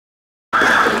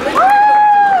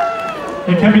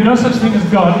There can be no such thing as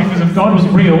God, because if God was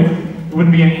real, there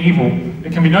wouldn't be any evil.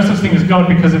 There can be no such thing as God,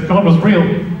 because if God was real,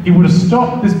 He would have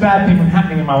stopped this bad thing from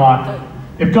happening in my life.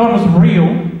 If God was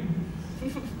real,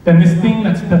 then this thing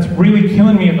that's really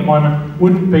killing me at the moment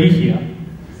wouldn't be here.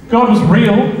 If God was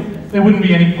real, there wouldn't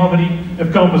be any poverty.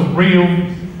 If God was real,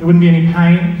 there wouldn't be any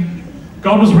pain. If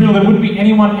God was real, there wouldn't be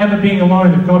anyone ever being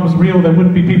alone. If God was real, there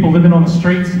wouldn't be people living on the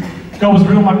streets. If God was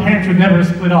real, my parents would never have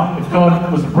split up. If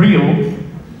God was real,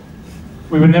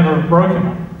 we would never have broken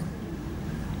up.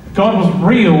 If God was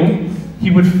real,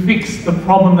 He would fix the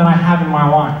problem that I have in my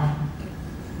life.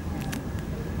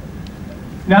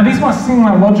 Now, these might seem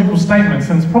like logical statements,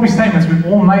 and it's probably statements we've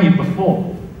all made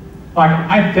before. Like,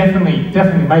 I've definitely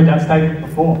made that statement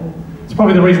before. It's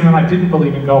probably the reason that I didn't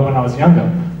believe in God when I was younger,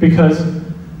 because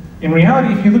in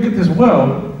reality, if you look at this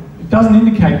world, it doesn't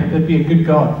indicate that there'd be a good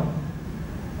God.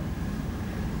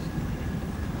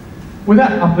 With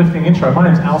that uplifting intro, my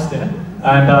name's Alistair,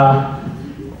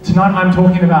 and tonight I'm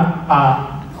talking about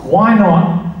why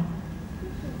not.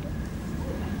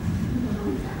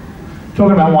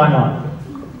 Talking about why not.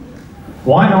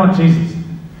 Why not Jesus?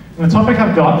 And the topic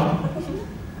I've got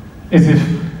is, if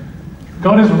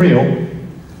God is real,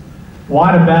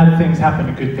 why do bad things happen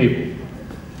to good people?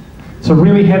 It's a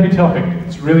really heavy topic.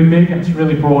 It's really big and it's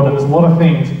really broad, and there's a lot of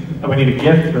things that we need to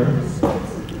get through.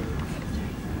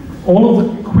 All of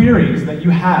the queries that you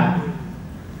have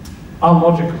are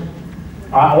logical.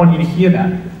 I want you to hear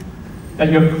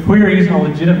that your queries are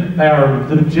legitimate. They are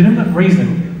a legitimate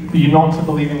reason for you not to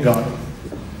believe in God,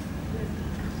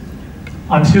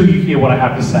 until you hear what I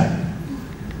have to say.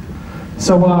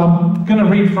 So I'm going to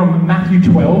read from Matthew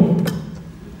 12.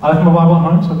 I left my Bible at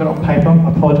home, so I've got it on paper.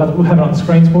 I apologise. We'll have it on the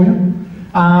screens for you.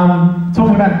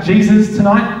 Talking about Jesus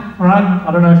tonight, all right?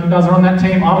 I don't know if you guys are on that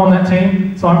team. I'm on that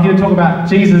team, so I'm here to talk about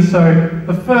Jesus. So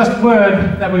the first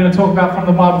word that we're going to talk about from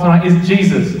the Bible tonight is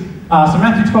Jesus. So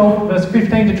Matthew 12, verse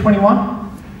 15 to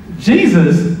 21.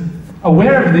 Jesus,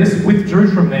 aware of this,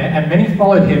 withdrew from there, and many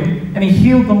followed him, and he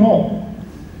healed them all,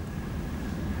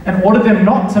 and ordered them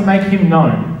not to make him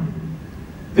known.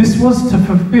 This was to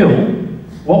fulfill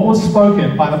what was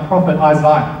spoken by the prophet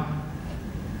Isaiah.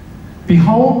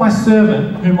 Behold my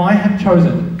servant whom I have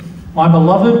chosen, my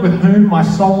beloved with whom my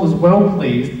soul is well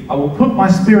pleased. I will put my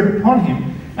spirit upon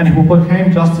him, and he will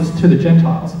proclaim justice to the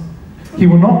Gentiles. He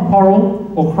will not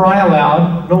quarrel or cry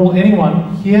aloud, nor will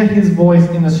anyone hear his voice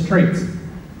in the streets.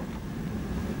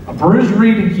 A bruised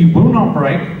reed he will not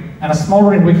break, and a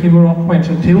smouldering wick he will not quench,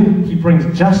 until he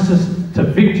brings justice to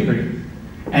victory.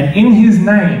 And in his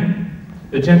name,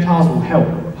 the Gentiles will hope.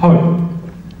 I'm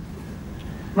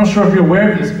not sure if you're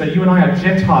aware of this, but you and I are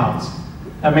Gentiles.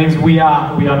 That means we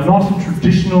are not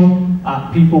traditional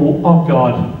people of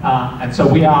God, and so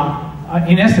we are,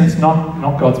 in essence,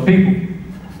 not God's people.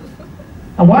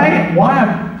 And why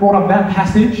I brought up that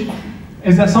passage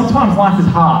is that sometimes life is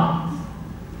hard.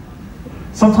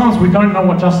 Sometimes we don't know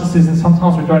what justice is, and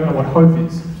sometimes we don't know what hope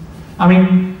is. I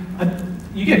mean,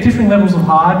 you get different levels of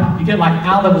hard. You get like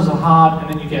our levels of hard,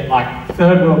 and then you get like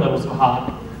third world levels of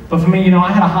hard. But for me,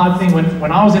 I had a hard thing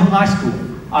when I was in high school.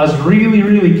 I was really,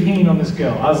 really keen on this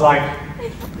girl. I was like,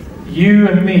 you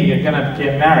and me are gonna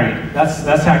get married.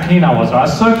 That's how keen I was. I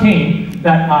was so keen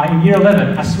that in year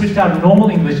 11, I switched out of normal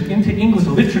English into English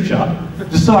literature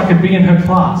just so I could be in her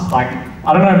class. Like,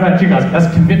 I don't know about you guys, but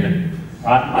that's commitment,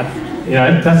 right?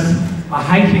 I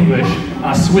hate English.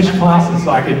 I switched classes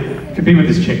so I could be with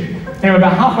this chick. Anyway,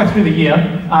 about halfway through the year,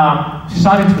 she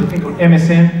signed into a thing called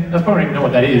MSN. I probably don't even know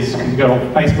what that is, because you've got all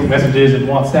Facebook messages and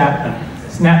WhatsApp and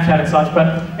Snapchat and such,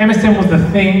 but MSN was the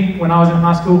thing when I was in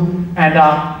high school, and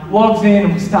logs in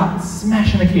and we start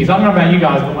smashing the keys. I don't know about you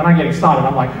guys, but when I get excited,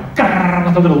 I'm like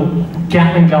a little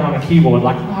Gatling gun on a keyboard,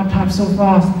 like, oh, I type so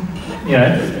fast.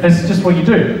 It's just what you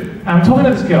do. And I'm talking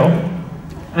to this girl,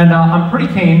 and I'm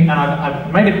pretty keen, and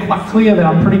I've made it quite clear that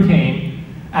I'm pretty keen.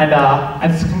 And I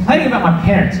was complaining about my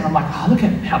parents, and I'm like, oh, look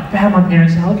at how bad my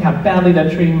parents are, look how badly they're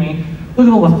treating me, look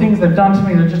at all the things they've done to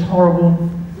me, they're just horrible.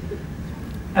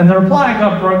 And the reply I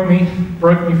got broke me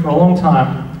for a long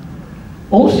time.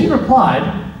 All she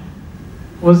replied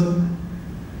was,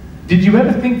 did you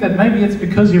ever think that maybe it's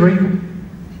because you're evil?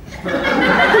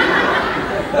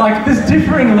 Like, there's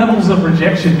differing levels of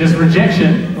rejection. There's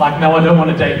rejection, like, no, I don't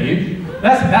want to date you.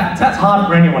 That's hard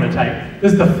for anyone to take.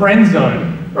 There's the friend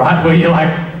zone, right, where you're like,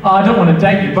 oh, I don't want to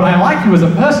date you, but I like you as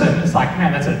a person. It's like,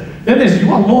 man, that's it. Then there's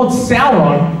you are Lord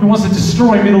Sauron, who wants to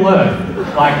destroy Middle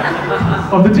Earth. Like,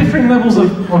 of the differing levels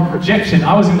of rejection,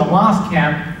 I was in the last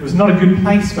camp. It was not a good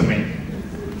place for me.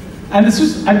 And it's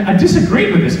just, I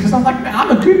disagreed with this, because I'm like, man,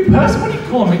 I'm a good person. What are you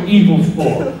calling me evil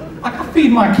for? Like, I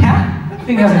feed my cat. That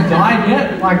thing hasn't died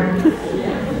yet. Like,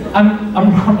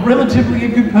 I'm relatively a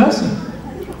good person.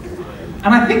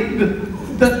 And I think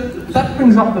that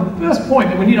brings up the first point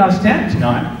that we need to understand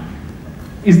tonight,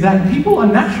 is that people are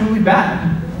naturally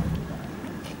bad.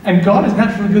 And God is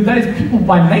naturally good. That is, people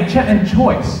by nature and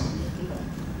choice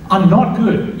are not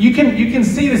good. You can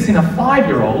see this in a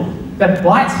 5-year-old that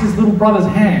bites his little brother's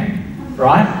hand,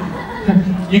 right?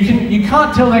 You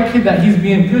can't tell that kid that he's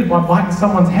being good by biting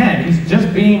someone's hand. He's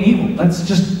just being evil. That's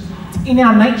just in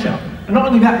our nature. And not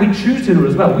only that, we choose to do it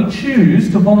as well. We choose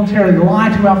to voluntarily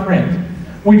lie to our friends.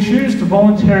 We choose to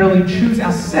voluntarily choose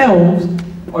ourselves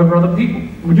over other people.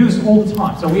 We do this all the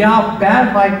time. So we are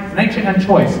bad by nature and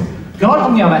choice. God,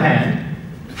 on the other hand,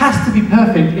 has to be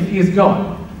perfect if he is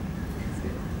God.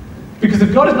 Because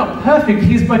if God is not perfect,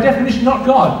 he is by definition not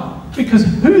God. Because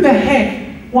who the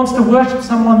heck wants to worship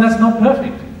someone that's not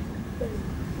perfect?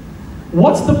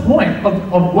 What's the point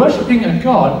of worshipping a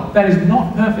God that is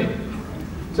not perfect?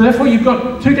 So therefore you've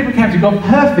got two different camps. You've got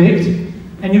perfect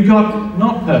and you've got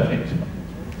not perfect.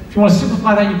 If you want to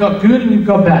simplify that, you've got good and you've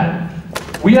got bad.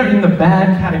 We are in the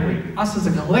bad category. Us as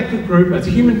a collective group, as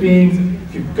human beings,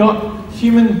 if you've got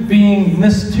human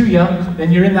beingness to you,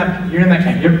 then you're in that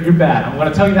camp. You're bad. I'm going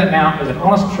to tell you that now as an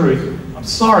honest truth. I'm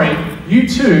sorry. You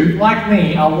too, like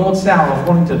me, are Lord Sauron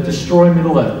wanting to destroy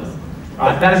Middle Earth.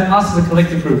 Right? That is us as a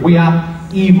collective group. We are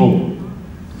evil.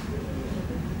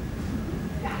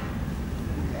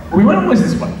 We weren't always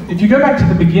this way. If you go back to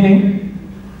the beginning,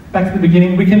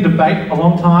 we can debate a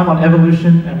long time on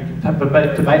evolution and we can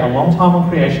debate a long time on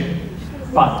creation.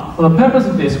 But for the purpose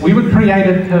of this, we were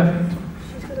created perfect.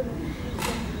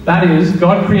 That is,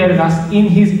 God created us in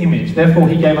his image. Therefore,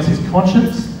 he gave us his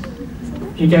conscience.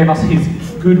 He gave us his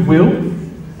goodwill.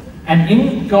 And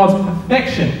in God's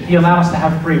perfection, he allowed us to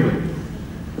have free will.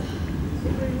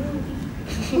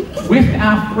 With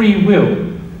our free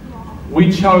will,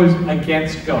 we chose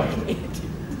against God.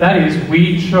 That is,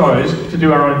 we chose to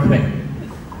do our own thing.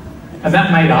 And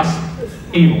that made us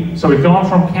evil. So we've gone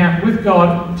from camp with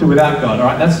God to without God. All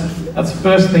right, that's the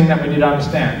first thing that we need to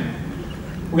understand.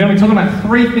 We're going to be talking about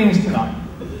three things tonight: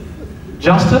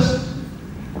 justice,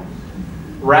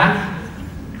 wrath,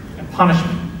 and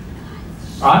punishment.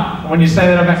 All right? And when you say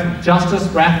that about justice,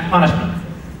 wrath, punishment.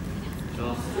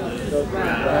 Justice,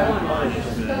 wrath,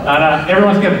 punishment. No,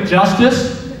 everyone's together.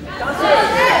 Justice,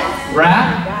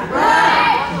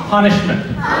 wrath, punishment.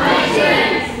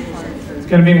 It's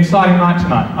going to be an exciting night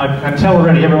tonight. I can tell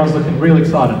already everyone's looking real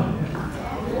excited.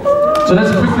 So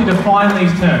let's quickly define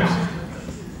these terms.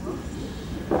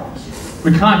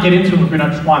 We can't get into them if we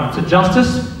don't define them. So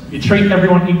justice, you treat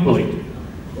everyone equally.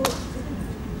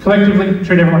 Collectively,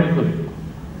 treat everyone equally.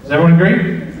 Does everyone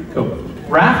agree? Cool.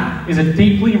 Wrath is a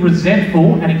deeply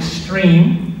resentful and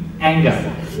extreme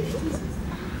anger.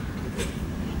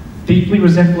 Deeply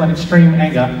resentful and extreme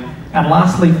anger. And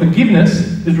lastly, forgiveness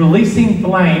is releasing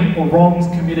blame or wrongs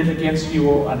committed against you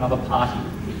or another party.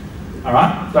 All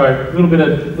right? So a little bit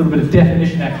of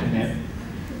definition action there.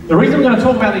 The reason we're going to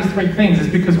talk about these three things is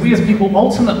because we as people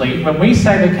ultimately, when we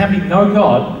say there can be no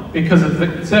God because of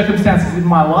the circumstances in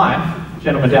my life,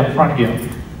 gentlemen down the front here,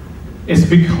 is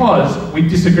because we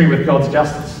disagree with God's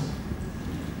justice.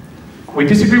 We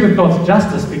disagree with God's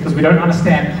justice because we don't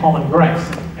understand common grace.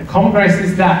 And common grace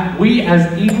is that we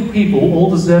as evil people all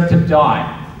deserve to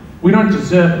die. We don't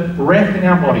deserve breath in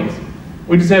our bodies.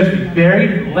 We deserve to be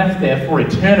buried and left there for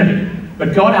eternity.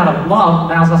 But God, out of love,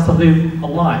 allows us to live a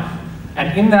life.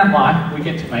 And in that life, we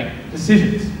get to make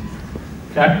decisions.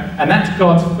 Okay? And that's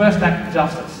God's first act of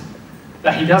justice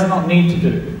that he does not need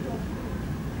to do.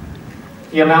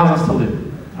 He allows us to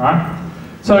live. Alright?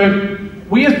 So,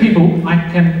 we as people, I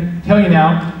can tell you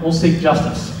now, all seek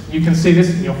justice. You can see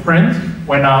this in your friends.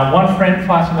 When one friend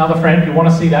fights another friend, you want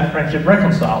to see that friendship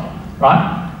reconciled.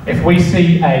 Right? If we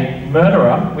see a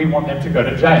murderer, we want them to go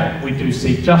to jail. We do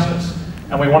seek justice.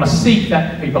 And we want to seek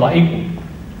that people are equal.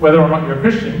 Whether or not you're a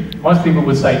Christian, most people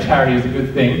would say charity is a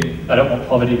good thing. They don't want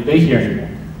poverty to be here anymore.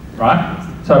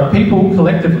 Right? So people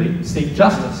collectively seek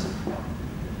justice.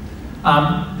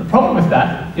 The problem with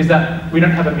that is that we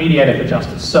don't have a mediator for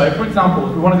justice. So, for example,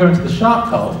 if we want to go into the shark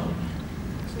cult,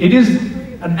 it is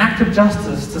an act of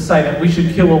justice to say that we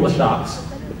should kill all the sharks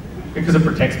because it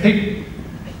protects people.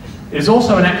 It is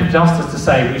also an act of justice to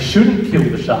say we shouldn't kill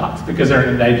the sharks because they're an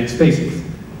endangered species.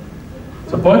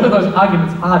 So both of those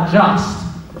arguments are just,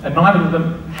 and neither of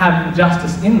them have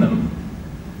injustice in them.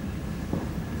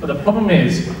 But the problem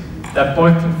is they're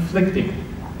both conflicting.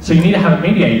 So you need to have a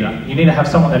mediator. You need to have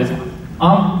someone that is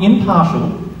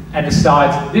impartial and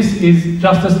decides this is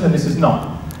justice and this is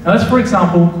not. Now let's, for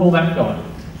example, call that God.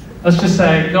 Let's just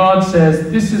say God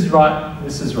says this is right,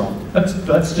 this is wrong.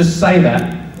 Let's just say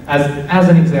that as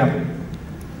an example.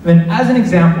 Then as an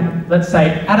example, let's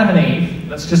say Adam and Eve,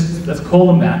 let's call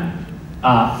them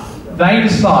that, they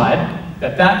decide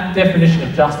that that definition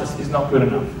of justice is not good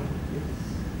enough.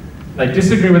 They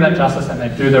disagree with that justice and they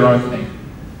do their own thing,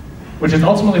 which is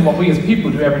ultimately what we as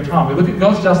people do every time. We look at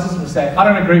God's justice and we say, I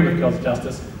don't agree with God's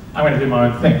justice, I'm going to do my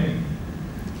own thing.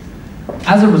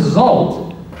 As a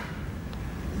result,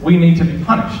 we need to be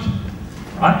punished,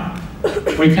 right?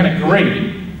 We can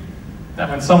agree that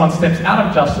when someone steps out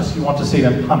of justice, you want to see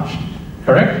them punished,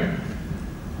 correct?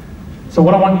 So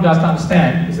what I want you guys to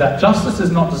understand is that justice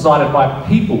is not decided by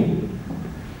people,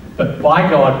 but by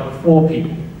God for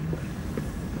people.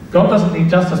 God doesn't need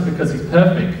justice because he's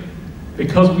perfect.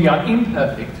 Because we are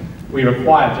imperfect, we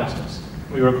require justice.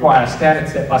 We require a standard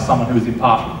set by someone who is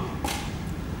impartial.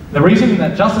 The reason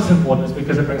that justice is important is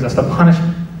because it brings us to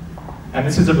punishment. And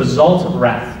this is a result of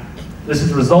wrath. This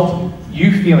is a result of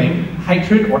you feeling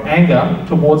hatred or anger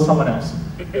towards someone else.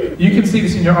 You can see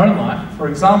this in your own life. For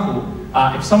example,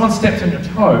 if someone steps on your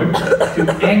toe, you feel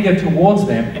anger towards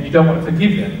them and you don't want to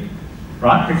forgive them,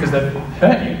 right? Because they've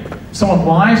hurt you. If someone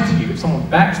lies to you, if someone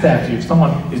backstabs you, if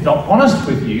someone is not honest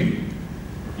with you,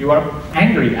 you are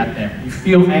angry at them. You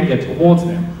feel anger towards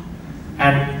them.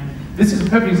 And this is a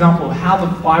perfect example of how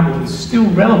the Bible is still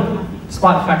relevant,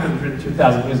 despite the fact that it was written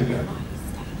 2,000 years ago.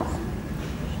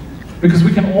 Because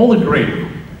we can all agree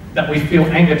that we feel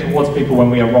anger towards people when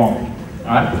we are wrong,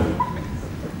 right?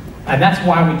 And that's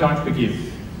why we don't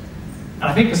forgive. And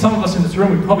I think for some of us in this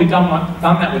room, we've probably done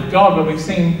that with God, where we've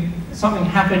seen something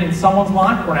happen in someone's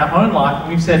life or in our own life, and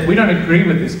we've said, we don't agree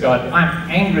with this, God. I'm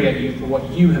angry at you for what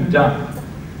you have done.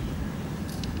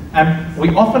 And we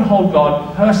often hold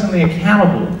God personally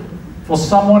accountable for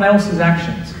someone else's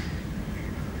actions.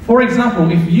 For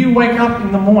example, if you wake up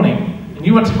in the morning and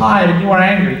you are tired and you are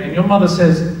angry and your mother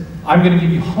says, I'm going to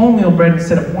give you wholemeal bread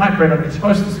instead of white bread on your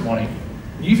toast this morning,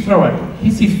 you throw a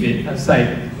hissy fit and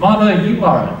say, Mother, you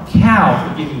are a cow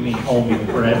for giving me wholemeal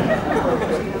bread.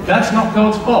 That's not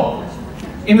God's fault.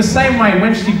 In the same way,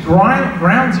 when she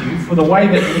grounds you for the way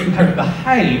that you have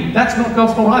behaved, that's not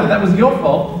God's fault either. That was your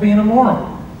fault for being a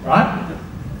moron, right?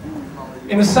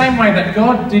 In the same way that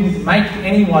God didn't make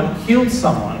anyone kill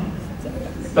someone,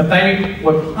 but they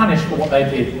were punished for what they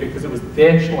did because it was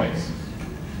their choice.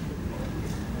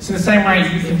 It's in the same way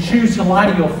you can choose to lie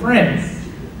to your friends,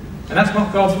 and that's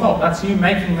not God's fault. That's you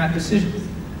making that decision.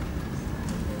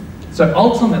 So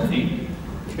ultimately,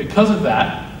 because of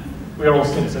that, we are all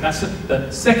sinners. And that's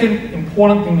the second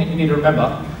important thing that you need to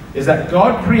remember, is that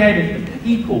God created the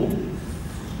people,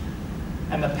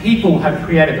 and the people have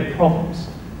created the problems.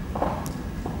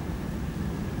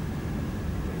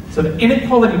 So the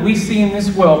inequality we see in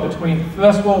this world between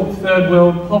first world, third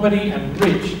world, poverty and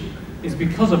rich is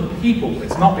because of people.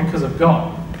 It's not because of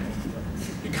God.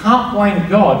 You can't blame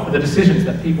God for the decisions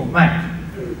that people make.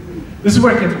 This is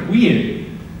where it gets weird,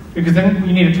 because then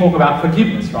you need to talk about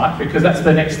forgiveness, right? Because that's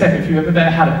the next step. If you've ever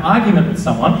had an argument with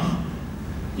someone,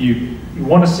 you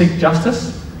want to seek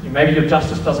justice, maybe your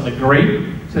justice doesn't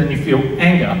agree, so then you feel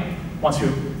anger. Once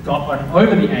you've gotten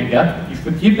over the anger, you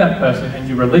forgive that person and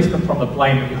you release them from the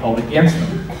blame that you hold against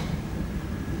them.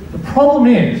 The problem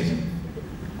is,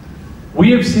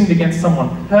 we have sinned against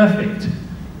someone perfect.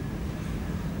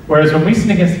 Whereas when we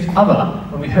sin against each other,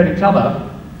 when we hurt each other,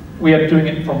 we are doing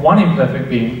it from one imperfect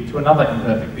being to another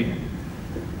imperfect being.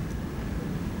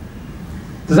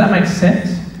 Does that make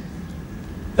sense?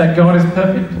 That God is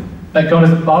perfect? That God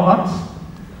is above us?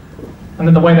 And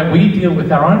that the way that we deal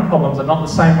with our own problems are not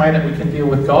the same way that we can deal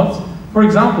with God's? For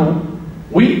example,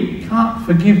 we can't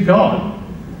forgive God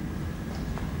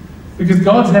because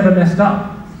God's never messed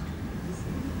up.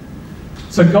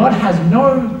 So God has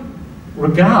no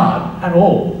regard at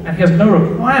all, and he has no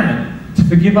requirement to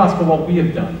forgive us for what we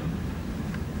have done.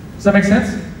 Does that make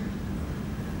sense?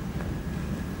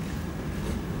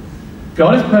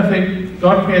 God is perfect.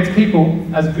 God creates people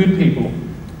as good people.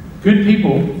 Good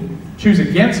people choose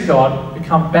against God,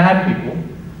 become bad people.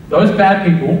 Those bad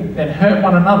people then hurt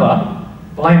one another,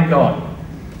 blame God.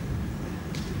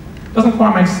 Doesn't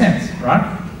quite make sense,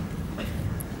 right?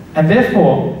 And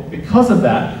therefore, because of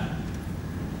that,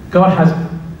 God has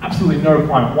absolutely no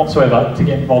requirement whatsoever to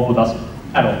get involved with us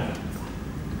at all.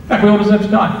 In fact, we all deserve to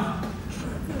die.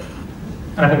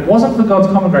 And if it wasn't for God's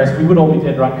common grace, we would all be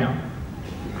dead right now.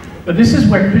 But this is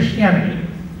where Christianity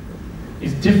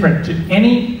is different to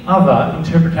any other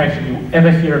interpretation you will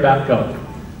ever hear about God.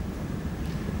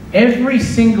 Every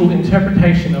single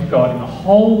interpretation of God in the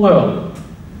whole world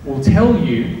will tell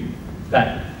you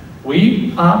that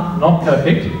we are not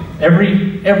perfect.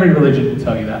 Every religion will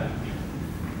tell you that.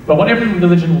 But what every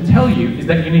religion will tell you is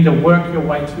that you need to work your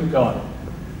way to God.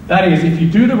 That is, if you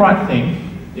do the right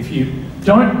thing, if you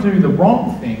don't do the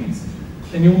wrong things,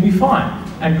 then you'll be fine,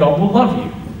 and God will love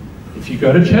you. If you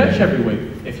go to church every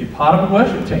week, if you're part of a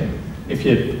worship team, if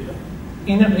you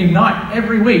Ignite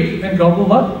every week, then God will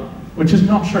love you, which is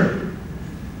not true.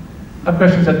 I have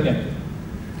questions at the end.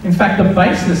 In fact, the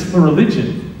basis for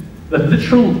religion, the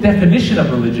literal definition of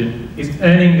religion, is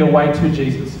earning your way to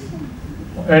Jesus,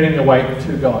 or earning your way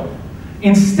to God.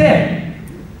 Instead,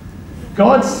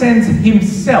 God sends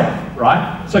himself,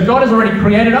 right? So God has already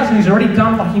created us and he's already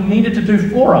done what he needed to do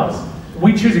for us.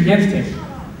 We choose against him.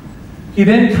 He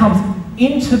then comes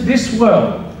into this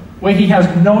world where he has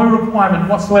no requirement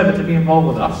whatsoever to be involved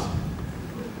with us.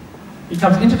 He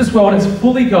comes into this world as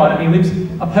fully God and he lives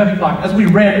a perfect life. As we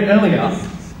read earlier,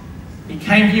 he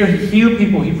came here, he healed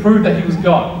people, he proved that he was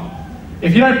God.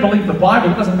 If you don't believe the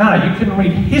Bible, it doesn't matter. You can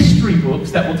read history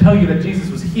books that will tell you that Jesus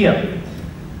was here.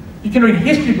 You can read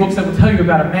history books that will tell you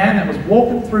about a man that was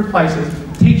walking through places,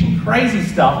 teaching crazy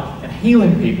stuff and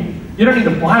healing people. You don't need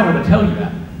a Bible to tell you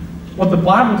that. What the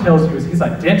Bible tells you is his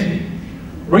identity.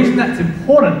 The reason that's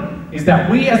important is that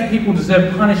we as people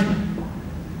deserve punishment.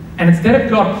 And instead of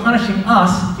God punishing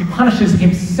us, he punishes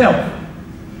himself.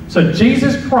 So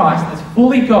Jesus Christ, as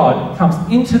fully God, comes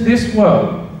into this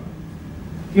world.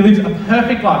 He lives a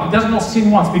perfect life. He does not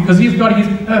sin once. Because he is God, he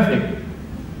is perfect.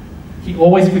 He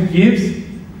always forgives,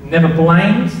 never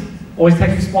blames, always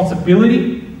takes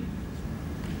responsibility.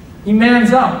 He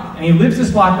mans up and he lives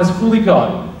this life as fully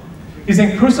God. He's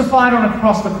then crucified on a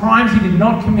cross for crimes he did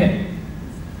not commit.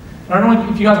 I don't know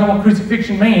if you guys know what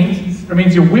crucifixion means. It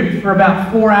means you're whipped for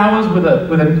about 4 hours with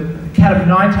a cat of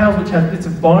nine tails, which has bits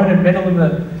of bone and metal in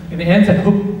the ends that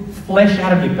hook flesh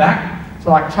out of your back.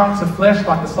 So like chunks of flesh,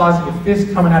 like the size of your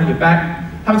fist, coming out of your back.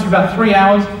 Happens for about 3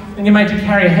 hours. Then you're made to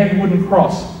carry a heavy wooden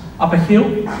cross up a hill.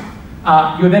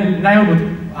 You're then nailed with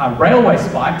railway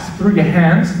spikes through your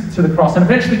hands to the cross, and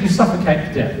eventually you suffocate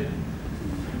to death.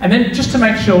 And then just to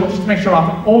make sure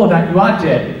after all of that you are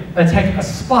dead, they take a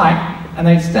spike and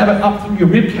they stab it up through your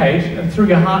rib cage and through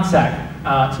your heart sac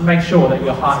to make sure that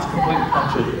your heart's completely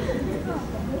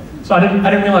punctured. So I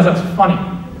didn't realize that was funny.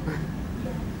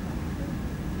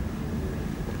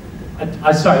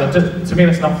 Sorry, to me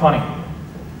that's not funny.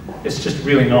 It's just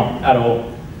really not at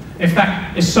all. In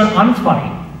fact, it's so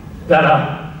unfunny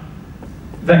that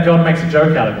God makes a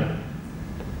joke out of it.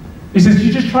 He says,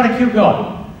 you just try to kill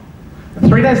God. And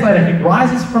 3 days later, he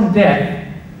rises from death,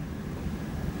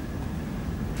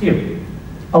 healed,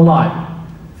 alive.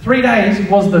 3 days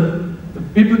was the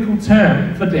biblical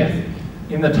term for death.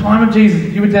 In the time of Jesus,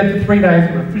 if you were dead for 3 days,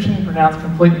 you were officially pronounced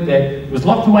completely dead. He was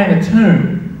locked away in a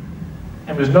tomb,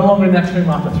 and was no longer in that tomb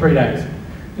after 3 days.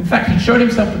 In fact, he showed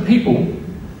himself to people.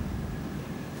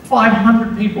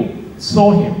 500 people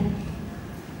saw him.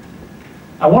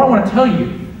 And what I want to tell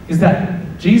you is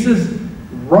that Jesus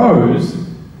rose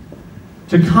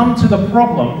to come to the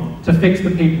problem to fix the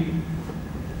people.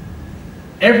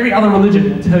 Every other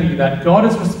religion will tell you that God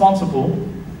is responsible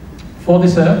for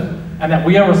this earth and that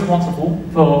we are responsible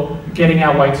for getting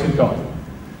our way to God.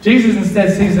 Jesus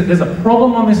instead sees that there's a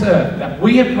problem on this earth that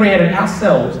we have created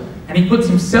ourselves, and he puts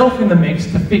himself in the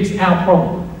mix to fix our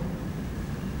problem.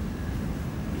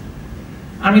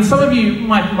 I mean, some of you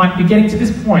might be getting to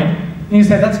this point and you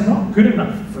say, that's not good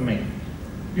enough for me.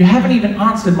 You haven't even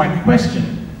answered my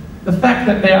question. The fact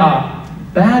that there are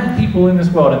bad people in this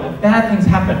world and that bad things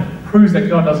happen proves that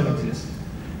God doesn't exist.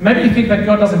 Maybe you think that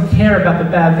God doesn't care about the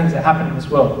bad things that happen in this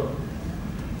world.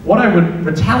 What I would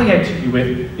retaliate to you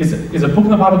with is a book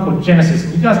in the Bible called Genesis.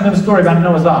 And you guys know the story about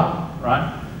Noah's Ark,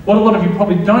 right? What a lot of you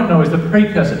probably don't know is the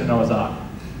precursor to Noah's Ark.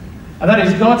 And that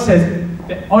is, God says,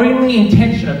 the only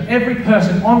intention of every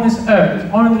person on this earth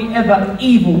is only ever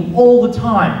evil all the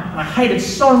time. And I hate it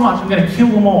so much, I'm going to kill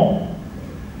them all.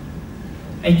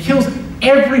 And he kills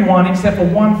everyone except for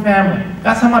one family.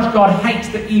 That's how much God hates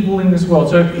the evil in this world.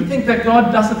 So if you think that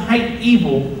God doesn't hate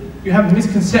evil, you have a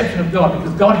misconception of God,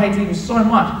 because God hates evil so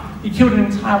much. He killed an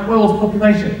entire world's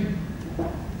population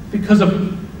because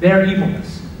of their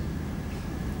evilness.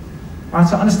 Right,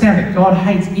 so understand that God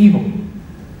hates evil.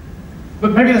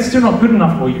 But maybe that's still not good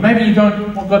enough for you. Maybe you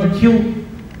don't want God to kill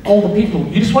all the people.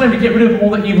 You just want him to get rid of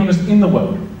all the evilness in the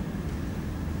world.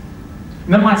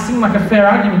 And that might seem like a fair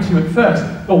argument to you at first,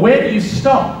 but where do you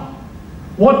stop?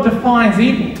 What defines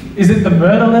evil? Is it the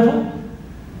murder level?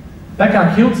 That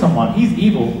guy killed someone, he's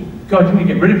evil. God, you need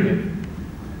to get rid of him.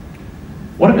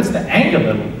 What if it's the anger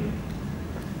level?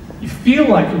 You feel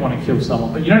like you want to kill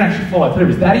someone, but you don't actually follow through.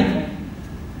 Is that evil?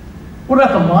 What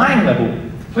about the lying level?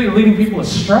 Completely leading people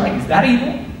astray. Is that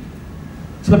evil?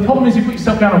 So the problem is you put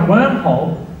yourself down a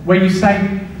wormhole where you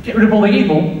say, get rid of all the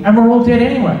evil, and we're all dead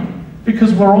anyway.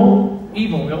 Because we're all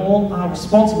evil. We all are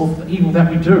responsible for the evil that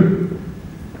we do.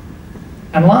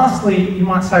 And lastly, you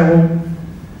might say, well,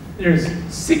 there is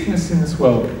sickness in this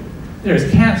world. There is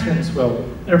cancer in this world.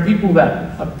 There are people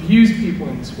that abuse people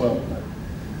in this world.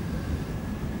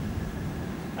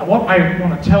 And what I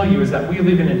want to tell you is that we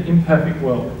live in an imperfect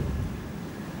world.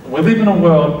 We live in a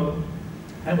world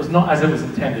that was not as it was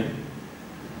intended.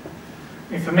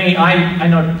 And for me, I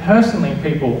know personally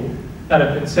people that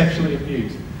have been sexually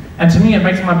abused. And to me, it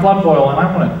makes my blood boil, and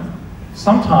I want to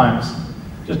sometimes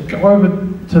just go over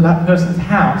to that person's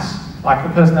house, like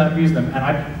the person that abused them, and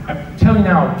I tell you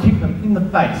now, I'll kick them in the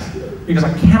face, because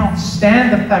I cannot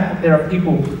stand the fact that there are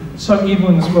people so evil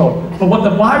in this world. But what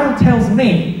the Bible tells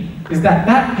me is that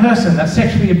that person that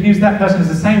sexually abused that person is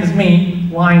the same as me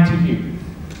lying to you.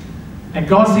 And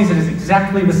God sees it as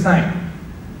exactly the same.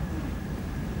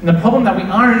 And the problem that we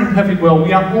are in an imperfect world,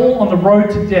 we are all on the road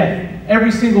to death.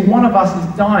 Every single one of us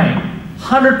is dying.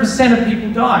 100% of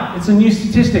people die. It's a new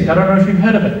statistic. I don't know if you've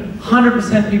heard of it.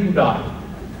 100% of people die.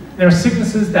 There are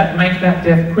sicknesses that make that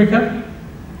death quicker,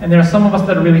 and there are some of us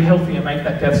that are really healthy and make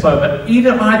that death slow. But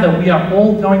either, we are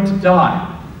all going to die.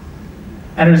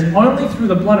 And it is only through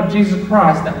the blood of Jesus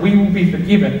Christ that we will be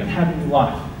forgiven and have new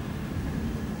life.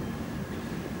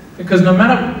 Because no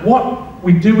matter what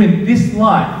we do in this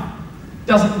life,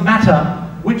 doesn't matter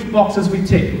which boxes we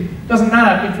tick. Doesn't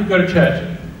matter if we go to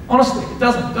church. Honestly, it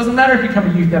doesn't. It doesn't matter if you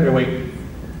come to youth every week.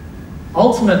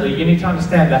 Ultimately, you need to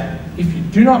understand that if you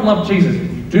do not love Jesus,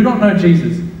 if you do not know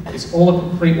Jesus, it's all a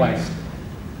complete waste.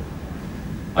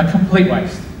 A complete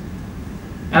waste.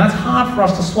 And it's hard for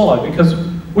us to swallow, because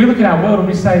we look at our world and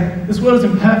we say, this world is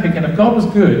imperfect, and if God was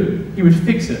good, he would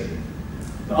fix it.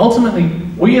 But ultimately,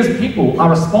 we as people are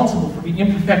responsible for the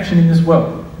imperfection in this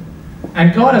world.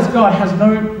 And God as God has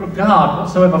no regard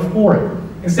whatsoever for it.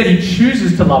 Instead, he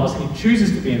chooses to love us, and he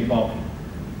chooses to be involved.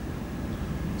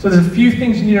 So there's a few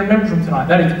things you need to remember from tonight.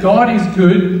 That is, God is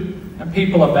good and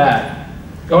people are bad.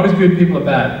 God is good, people are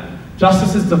bad.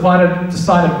 Justice is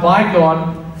decided by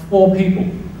God for people.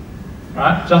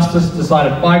 Right? Justice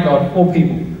decided by God for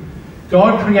people.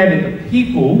 God created the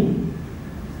people,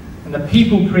 and the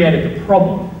people created the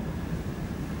problem.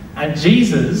 And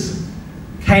Jesus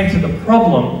came to the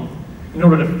problem in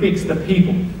order to fix the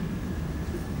people.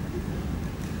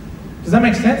 Does that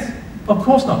make sense? Of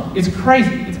course not. It's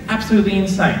crazy. It's absolutely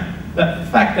insane. The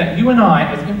fact that you and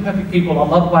I, as imperfect people, are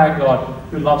loved by a God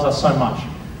who loves us so much.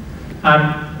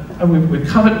 And we've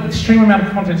covered an extreme amount of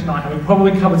content tonight, and we've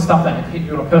probably covered stuff that hit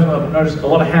you on a personal level. Notice a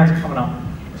lot of hands are coming up.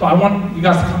 So I want you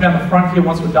guys to come down the front here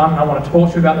once we're done, and I want to talk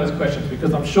to you about those questions,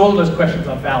 because I'm sure those questions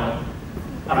are valid.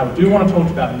 And I do want to talk to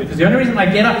you about them, because the only reason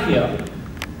I get up here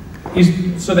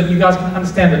is so that you guys can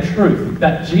understand the truth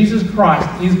that Jesus Christ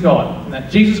is God, and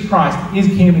that Jesus Christ is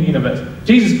King of the universe.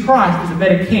 Jesus Christ is a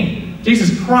better King.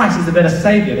 Jesus Christ is a better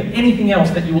Savior than anything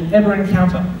else that you will ever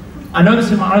encounter. I know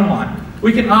this in my own life.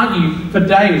 We can argue for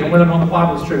days on whether or not the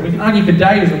Bible is true. We can argue for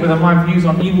days on whether my views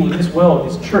on evil in this world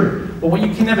is true. But what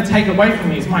you can never take away from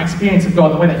me is my experience of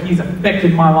God, the way that he's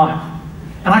affected my life.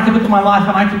 And I can look at my life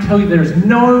and I can tell you there is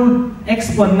no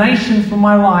explanation for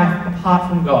my life apart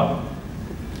from God.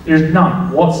 There is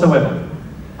none whatsoever.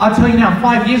 I'll tell you now,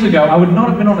 5 years ago, I would not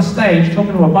have been on a stage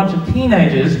talking to a bunch of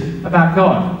teenagers about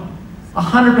God.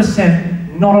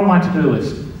 100% not on my to-do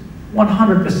list.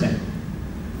 100%.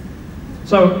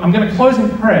 So I'm going to close in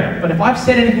prayer, but if I've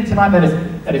said anything tonight that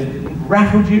has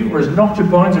rattled you or has knocked your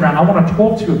bones around, I want to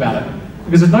talk to you about it.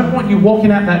 Because there's no point you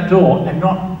walking out that door and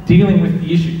not dealing with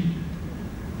the issue.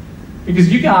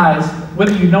 Because you guys,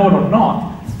 whether you know it or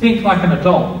not, think like an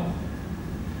adult.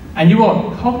 And you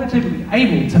are cognitively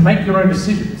able to make your own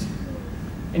decisions.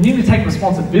 And you need to take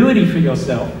responsibility for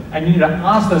yourself, and you need to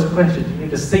ask those questions. You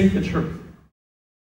need to seek the truth.